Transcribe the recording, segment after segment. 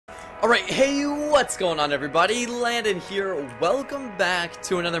Alright, hey, what's going on everybody? Landon here. Welcome back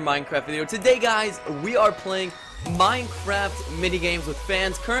to another Minecraft video. Today, guys, we are playing Minecraft minigames with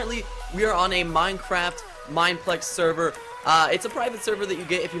fans. Currently, we are on a Minecraft Mineplex server. It's a private server that you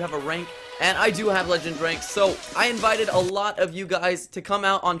get if you have a rank, and I do have legend rank. So, I invited a lot of you guys to come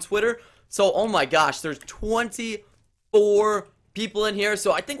out on Twitter. So, oh my gosh, there's 24 people in here.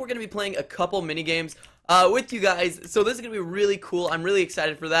 So, I think we're going to be playing a couple minigames with you guys. So, this is going to be really cool. I'm really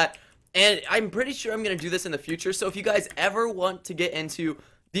excited for that. And I'm pretty sure I'm going to do this in the future. So if you guys ever want to get into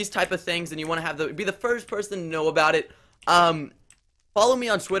these type of things and you want to be the first person to know about it, follow me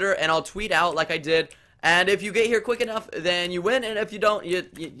on Twitter and I'll tweet out like I did. And if you get here quick enough, then you win. And if you don't, you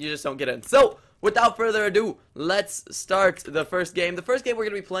just don't get in. So without further ado, let's start the first game. The first game we're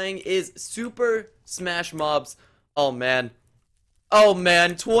going to be playing is Super Smash Mobs. Oh, man. Oh,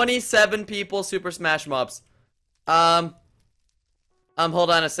 man. 27 people Super Smash Mobs. Hold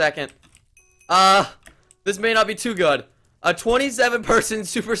on a second. This may not be too good. A 27-person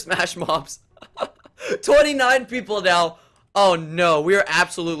Super Smash Mobs. 29 people now. Oh no, we are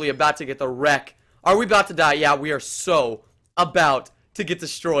absolutely about to get the wreck. Are we about to die? Yeah, we are so about to get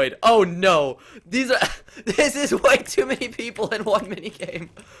destroyed. Oh no. This is way too many people in one minigame.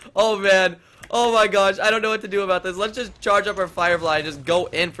 Oh man. Oh my gosh, I don't know what to do about this. Let's just charge up our Firefly and just go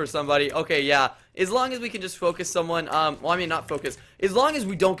in for somebody. Okay, yeah. As long as we can just focus someone, well, I mean, not focus. As long as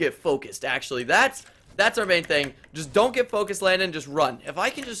we don't get focused, actually. That's our main thing. Just don't get focused, Landon. Just run. If I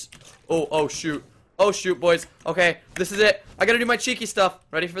can just... Oh, shoot. Oh, shoot, boys. Okay, this is it. I gotta do my cheeky stuff.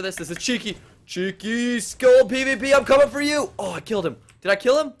 Ready for this? This is cheeky. Cheeky skull PvP. I'm coming for you. Oh, I killed him. Did I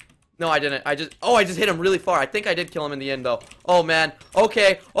kill him? No, I didn't. I just hit him really far. I think I did kill him in the end, though. Oh, man.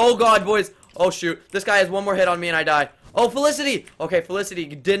 Okay. Oh, God, boys. Oh, shoot. This guy has one more hit on me and I die. Oh, Felicity! Okay, Felicity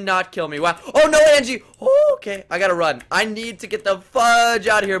did not kill me. Wow. Oh, no, Angie! Oh, okay. I gotta run. I need to get the fudge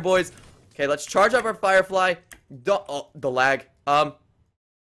out of here, boys. Okay, let's charge up our Firefly. Oh, the lag.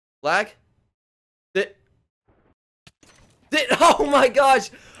 Lag? Oh my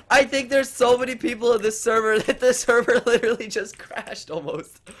gosh! I think there's so many people in this server that the server literally just crashed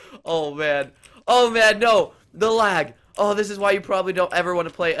almost. Oh, man. Oh, man, no. The lag. Oh, this is why you probably don't ever want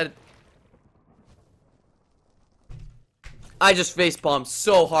to play a... I just facepalmed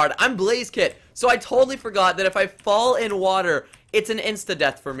so hard. I'm Blaze Kit, so I totally forgot that if I fall in water, it's an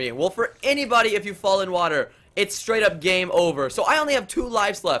insta-death for me. Well, for anybody, if you fall in water, it's straight up game over. So I only have 2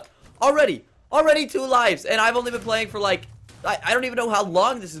 lives left. Already 2 lives, and I've only been playing for like, I don't even know how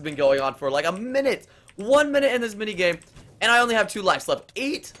long this has been going on for, like a minute. 1 minute in this minigame, and I only have 2 lives left.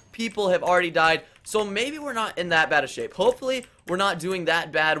 8 people have already died, so maybe we're not in that bad of shape. Hopefully, we're not doing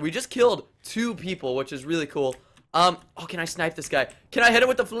that bad. We just killed 2 people, which is really cool. Oh, can I snipe this guy? Can I hit him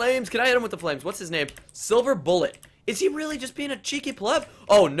with the flames? Can I hit him with the flames? What's his name? Silver Bullet. Is he really just being a cheeky pleb?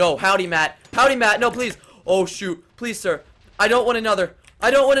 Oh, no. Howdy, Matt. Howdy, Matt. No, please. Oh, shoot. Please, sir. I don't want another.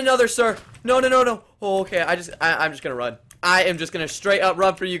 I don't want another, sir. No, no, no, no. Oh, okay. I'm just gonna run. I am just gonna straight up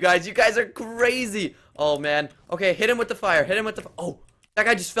run for you guys. You guys are crazy. Oh, man. Okay, hit him with the fire. Hit him with the... Oh, that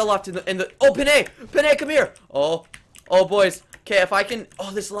guy just fell off to the... Oh, Panay. Panay, come here. Oh, boys. Okay, if I can...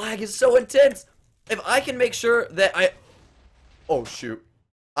 Oh, this lag is so intense. If I can make sure that oh, shoot.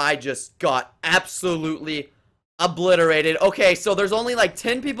 I just got absolutely obliterated. Okay, so there's only like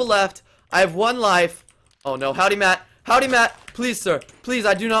 10 people left. I have 1 life. Oh, no. Howdy, Matt. Howdy, Matt. Please, sir. Please,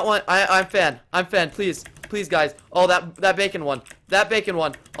 I do not want... I'm fan. I'm fan. Please. Please, guys. Oh, that bacon one. That bacon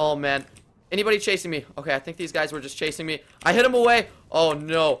one. Oh, man. Anybody chasing me? Okay, I think these guys were just chasing me. I hit them away. Oh,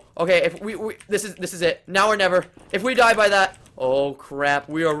 no. Okay, if this is it. Now or never. If we die by that... Oh, crap.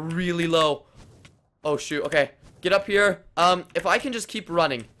 We are really low. Oh, shoot. Okay. Get up here. If I can just keep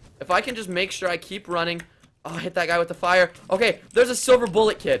running. If I can just make sure I keep running. Oh, hit that guy with the fire. Okay, there's a Silver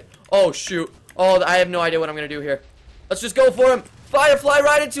Bullet kid. Oh, shoot. Oh, I have no idea what I'm going to do here. Let's just go for him. Firefly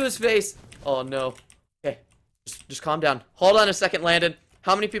right into his face. Oh, no. Okay. Just calm down. Hold on a second, Landon.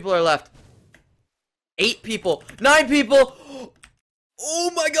 How many people are left? 8 people. 9 people.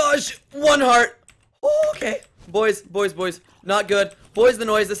 Oh, my gosh. 1 heart. Oh, okay. Boys. Not good. Boys, the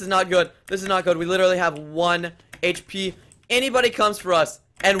noise. This is not good. This is not good. We literally have 1 HP. Anybody comes for us,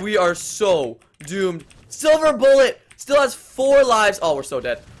 and we are so doomed. Silver Bullet still has 4 lives. Oh, we're so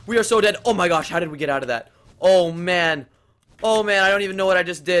dead. We are so dead. Oh, my gosh. How did we get out of that? Oh, man. Oh, man. I don't even know what I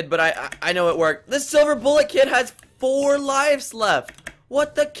just did, but I know it worked. This Silver Bullet kid has 4 lives left.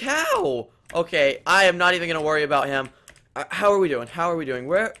 What the cow? Okay, I am not even going to worry about him. How are we doing? How are we doing?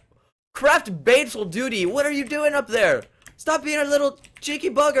 Where... Craft Batesel Duty, what are you doing up there? Stop being a little cheeky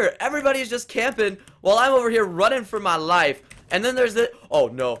bugger. Everybody's just camping while I'm over here running for my life. And then there's the... Oh,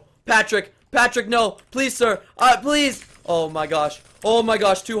 no. Patrick, no. Please, sir. Please. Oh, my gosh. Oh my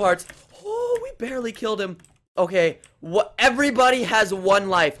gosh, 2 hearts. Oh, we barely killed him. Okay, everybody has 1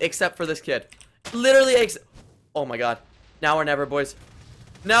 life except for this kid. Literally, oh my god. Now or never, boys.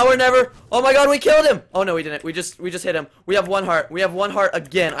 Now or never. Oh my god, we killed him. Oh no, we didn't. We just hit him. We have 1 heart. We have 1 heart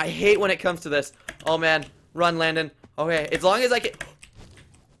again. I hate when it comes to this. Oh man. Run, Landon. Okay, as long as I can.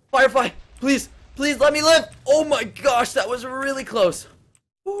 Firefly, please. Please let me live. Oh my gosh, that was really close.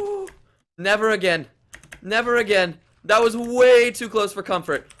 Ooh. Never again. Never again. That was way too close for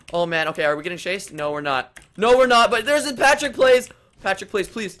comfort. Oh man, okay, are we getting chased? No, we're not. No, we're not, but there's a Patrick plays. Patrick plays,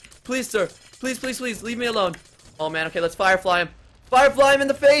 please. Please, sir. Please, please, please, leave me alone. Oh man, okay, let's Firefly him. Firefly him in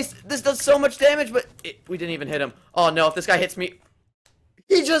the face. This does so much damage, but we didn't even hit him. Oh no, if this guy hits me.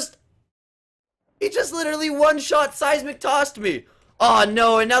 He just literally one-shot seismic tossed me. Oh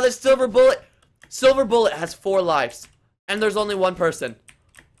no, and now this Silver Bullet has 4 lives. And there's only 1 person.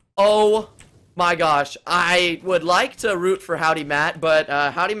 Oh my gosh. I would like to root for Howdy Matt, but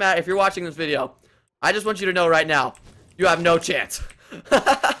Howdy Matt, if you're watching this video, I just want you to know right now, you have no chance.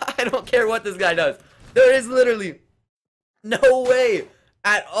 I don't care what this guy does. There is literally no way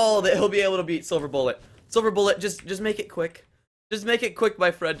at all that he'll be able to beat Silver Bullet. Silver Bullet, just make it quick. Just make it quick,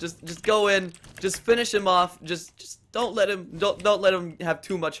 my friend. Just go in. Just finish him off. Just don't let him have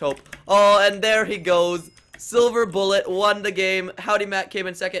too much hope. Oh, and there he goes. Silver Bullet won the game. Howdy Matt came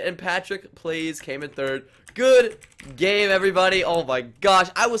in second, and Patrick Plays came in third. Good game, everybody. Oh my gosh.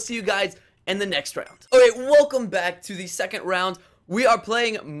 I will see you guys in the next round. Okay, welcome back to the second round. We are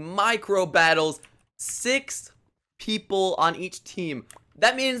playing micro battles. 6 people on each team.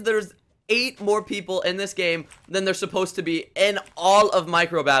 That means there's 8 more people in this game than there's supposed to be in all of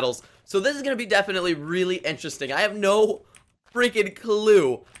micro battles. So this is going to be definitely really interesting. I have no freaking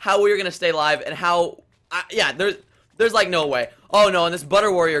clue how we're going to stay alive and how... yeah, there's like no way. Oh no, and this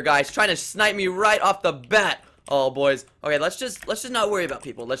Butter Warrior guy's trying to snipe me right off the bat. Oh boys. Okay, let's just not worry about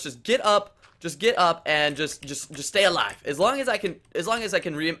people. Let's just get up. Just get up and just stay alive. As long as I can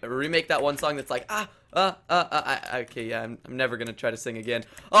remake that one song that's like okay, yeah, I'm never gonna try to sing again.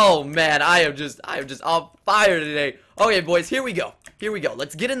 Oh man, I am just on fire today. Okay, boys, here we go. Here we go.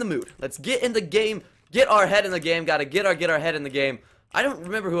 Let's get in the mood. Let's get in the game. Get our head in the game. Gotta get our head in the game. I don't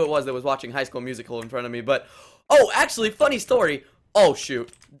remember who it was that was watching High School Musical in front of me, but oh, actually, funny story. Oh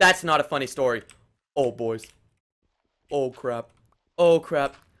shoot, that's not a funny story. Oh boys. Oh crap. Oh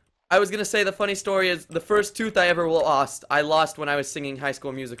crap. I was gonna say the funny story is the first tooth I ever lost. I lost when I was singing High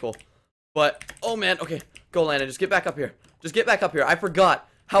School Musical. But, oh man, okay, go Landon, just get back up here. Just get back up here. I forgot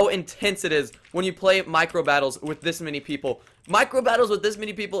how intense it is when you play micro battles with this many people. Micro battles with this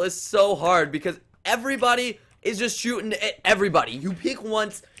many people is so hard because everybody is just shooting at everybody. You peek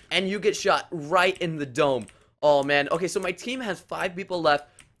once and you get shot right in the dome. Oh man, okay, so my team has 5 people left.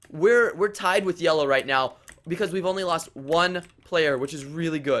 We're tied with yellow right now because we've only lost 1 player, which is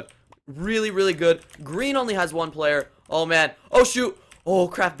really good. Really, really good. Green only has 1 player. Oh man. Oh shoot. Oh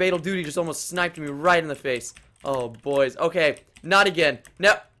crap, Fatal Duty just almost sniped me right in the face. Oh boys. Okay, not again.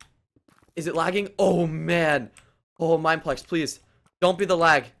 No. Is it lagging? Oh man. Oh, Mineplex, please. Don't be the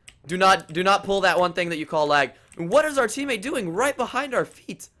lag. Do not pull that one thing that you call lag. And what is our teammate doing right behind our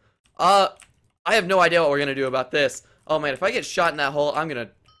feet? I have no idea what we're gonna do about this. Oh man, if I get shot in that hole, I'm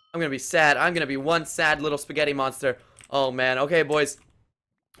gonna be sad. I'm gonna be one sad little spaghetti monster. Oh man. Okay, boys.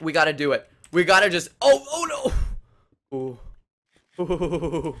 We gotta do it. We gotta just... Oh no! Ooh.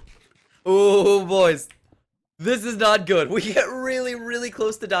 Ooh. Ooh, boys. This is not good. We get really, really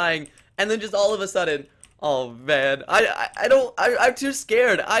close to dying. And then just all of a sudden... Oh, man. I'm too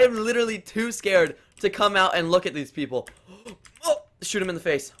scared. I am literally too scared to come out and look at these people. Oh, shoot him in the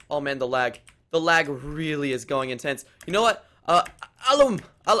face. Oh, man, the lag. The lag really is going intense. You know what? Allium.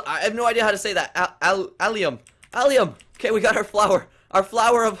 I have no idea how to say that. Allium. Allium. Okay, we got our flower. Our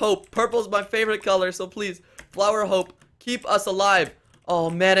flower of hope. Purple's my favorite color, so please, flower of hope, keep us alive. Oh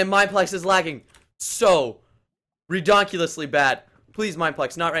man, and Mineplex is lagging so redonkulously bad. Please,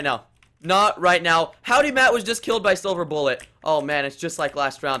 Mineplex, not right now. Not right now. Howdy Matt was just killed by Silver Bullet. Oh man, it's just like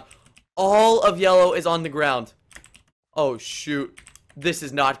last round. All of yellow is on the ground. Oh shoot. This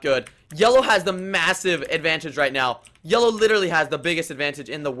is not good. Yellow has the massive advantage right now. Yellow literally has the biggest advantage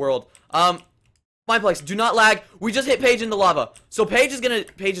in the world. Mineplex, do not lag. We just hit Paige in the lava. So Paige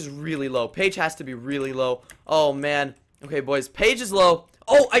is really low. Paige has to be really low. Oh, man. Okay, boys. Paige is low.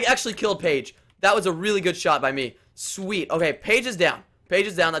 Oh, I actually killed Paige. That was a really good shot by me. Sweet. Okay, Paige is down. Paige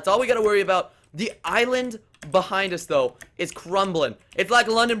is down. That's all we got to worry about. The island behind us, though, is crumbling. It's like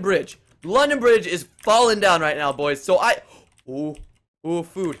London Bridge. London Bridge is falling down right now, boys. So Ooh. Ooh,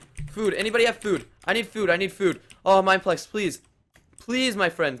 food. Food. Anybody have food? I need food. I need food. Oh, Mineplex, please. Please, my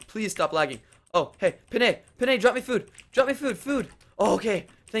friend. Please stop lagging. Oh, hey, Panay, drop me food. Drop me food, food. Okay,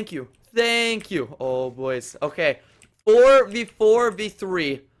 thank you. Thank you. Oh, boys. Okay.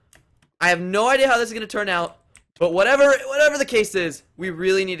 4v4v3. I have no idea how this is going to turn out. But whatever the case is, we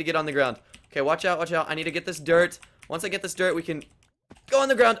really need to get on the ground. Okay, watch out, watch out. I need to get this dirt. Once I get this dirt, we can go on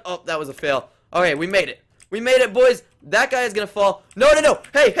the ground. Oh, that was a fail. Okay, we made it. We made it, boys. That guy is going to fall. No, no, no.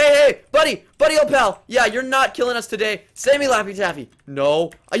 Hey, hey, hey. Buddy, old pal. Yeah, you're not killing us today. Sammy Laffy Taffy.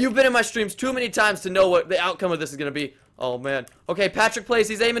 No. You've been in my streams too many times to know what the outcome of this is going to be. Oh, man. Okay, Patrick plays.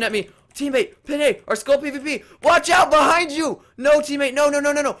 He's aiming at me. Teammate, Pinay, our skull PvP. Watch out behind you. No, teammate. No, no,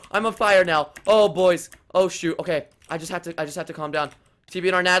 no, no, no. I'm on fire now. Oh, boys. Oh, shoot. Okay, I just have to calm down. TB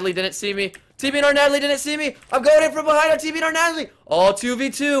and our Natalie didn't see me. TB and our Natalie didn't see me. I'm going in from behind on TB and our Natalie. Oh,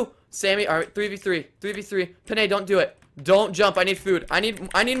 2v2. Sammy, all right, 3v3. 3v3. Pinay, don't do it. Don't jump. I need food. I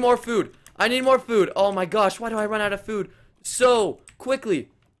need more food. I need more food. Oh, my gosh. Why do I run out of food so quickly?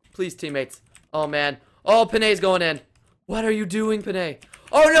 Please, teammates. Oh, man. Oh, Pinay's going in. What are you doing, Pinay?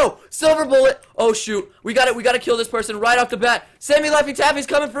 Oh no! Silver bullet! Oh shoot. We gotta kill this person right off the bat. Sammy Laffy Taffy's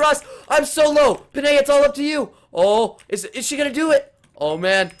coming for us! I'm so low! Pinay, it's all up to you! Oh, is she gonna do it? Oh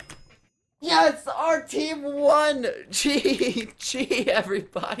man. Yes! Our team won! Gee,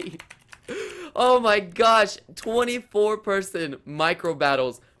 everybody. Oh my gosh. 24-person micro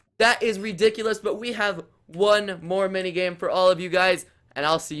battles. That is ridiculous, but we have one more minigame for all of you guys, and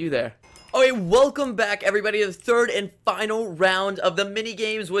I'll see you there. Okay, welcome back everybody to the third and final round of the mini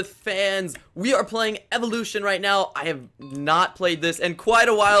games with fans. We are playing Evolution right now. I have not played this in quite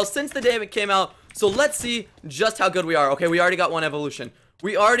a while since the day it came out. So let's see just how good we are. Okay, we already got one Evolution.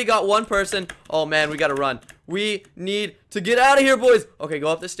 We already got one person. Oh man, we gotta run. We need to get out of here, boys. Okay, go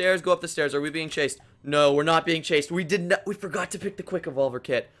up the stairs, go up the stairs. Are we being chased? No, we're not being chased. We forgot to pick the quick evolver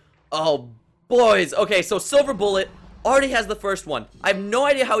kit. Oh, boys. Okay, so Silver Bullet already has the first one. I have no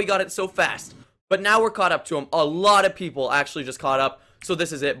idea how he got it so fast, but now we're caught up to him. A lot of people actually just caught up, so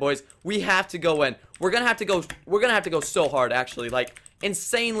this is it, boys. We have to go in. We're gonna have to go so hard, actually, like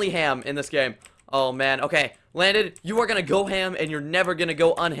insanely ham in this game. Oh man. Okay, Landon, you are gonna go ham, and you're never gonna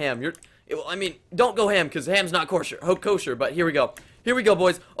go unham. I mean, don't go ham because ham's not kosher. But here we go. Here we go,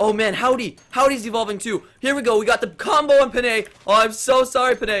 boys. Oh man, Howdy's evolving too. Here we go. We got the combo on Pinay. Oh, I'm so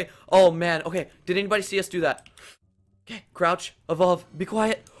sorry, Pinay. Oh man. Okay, did anybody see us do that? Okay, crouch, evolve, be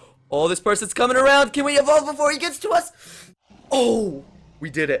quiet. Oh, this person's coming around. Can we evolve before he gets to us? Oh,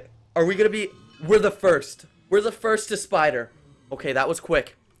 we did it. Are we gonna be? We're the first. We're the first to spider. Okay, that was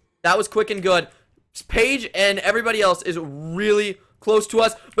quick. That was quick and good. Paige and everybody else is really close to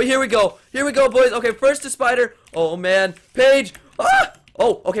us. But here we go. Here we go, boys. Okay, first to spider. Oh, man. Paige. Ah!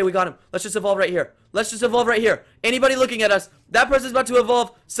 Oh, okay, we got him. Let's just evolve right here. Let's just evolve right here. Anybody looking at us? That person's about to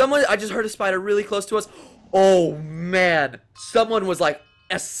evolve. Someone, I just heard a spider really close to us. Oh, man. Someone was like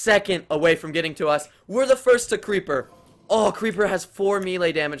a second away from getting to us. We're the first to Creeper. Oh, Creeper has 4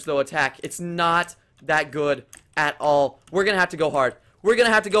 melee damage, though, attack. It's not that good at all. We're gonna have to go hard. We're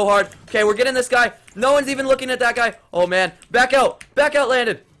gonna have to go hard. Okay, we're getting this guy. No one's even looking at that guy. Oh, man. Back out. Back out,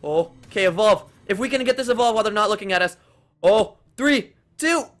 Landon. Oh, okay, evolve. If we can get this evolve while they're not looking at us. Oh, 3,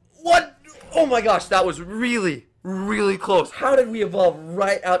 2, 1. Oh, my gosh. That was really, really close. How did we evolve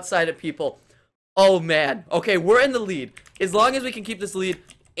right outside of people? Oh, man. Okay, we're in the lead. As long as we can keep this lead,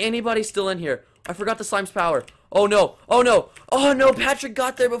 anybody's still in here. I forgot the slime's power. Oh, no. Oh, no. Oh, no. Patrick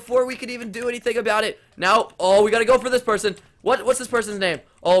got there before we could even do anything about it. Now, oh, we got to go for this person. What's this person's name?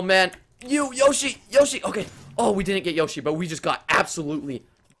 Oh, man. Yoshi. Okay. Oh, we didn't get Yoshi, but we just got absolutely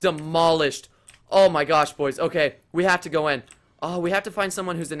demolished. Oh, my gosh, boys. Okay, we have to go in. Oh, we have to find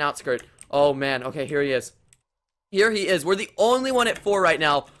someone who's an outskirt. Oh, man. Okay, here he is. Here he is. We're the only one at 4 right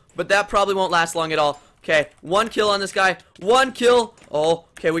now, but that probably won't last long at all. Okay, 1 kill on this guy. 1 kill. Oh,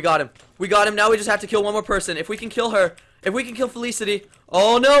 okay, we got him. We got him. Now we just have to kill one more person. If we can kill her, if we can kill Felicity.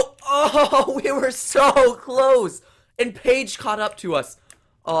 Oh, no. Oh, we were so close. And Paige caught up to us.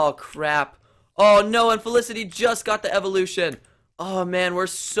 Oh, crap. Oh, no, and Felicity just got the evolution. Oh, man, we're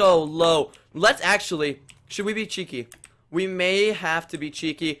so low. Let's actually, should we be cheeky? We may have to be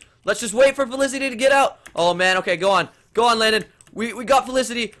cheeky. Let's just wait for Felicity to get out. Oh, man, okay, go on. Go on, Landon. We got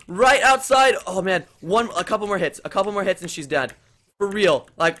Felicity right outside. Oh, man, a couple more hits. A couple more hits and she's dead. For real.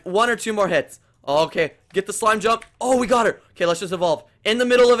 Like, 1 or 2 more hits. Oh, okay, get the slime jump. Oh, we got her. Okay, let's just evolve. In the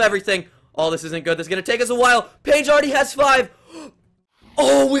middle of everything. Oh, this isn't good. This is going to take us a while. Paige already has 5.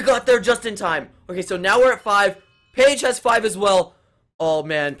 Oh, we got there just in time. Okay, so now we're at 5. Paige has 5 as well. Oh,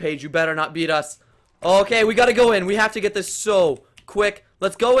 man, Paige, you better not beat us. Okay, we got to go in. We have to get this so quick.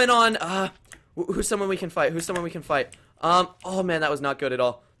 Let's go in on, who's someone we can fight? Who's someone we can fight? Oh, man, that was not good at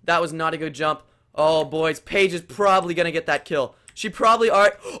all. That was not a good jump. Oh, boys, Paige is probably going to get that kill. She probably, all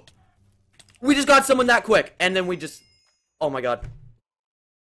right. We just got someone that quick. And then we just, oh, my God.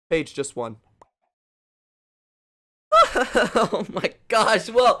 Paige just won. Oh my gosh.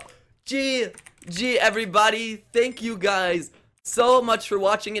 Well, GG everybody. Thank you guys so much for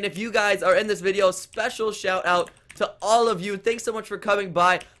watching. And if you guys are in this video, special shout out to all of you. Thanks so much for coming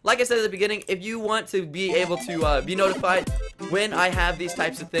by. Like I said at the beginning, if you want to be able to be notified when I have these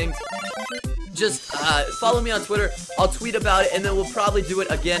types of things, just follow me on Twitter. I'll tweet about it, and then we'll probably do it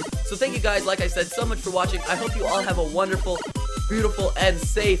again. So thank you guys, like I said, so much for watching. I hope you all have a wonderful, beautiful, and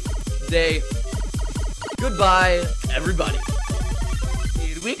safe day. Goodbye, everybody.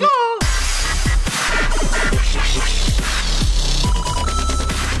 Here we go.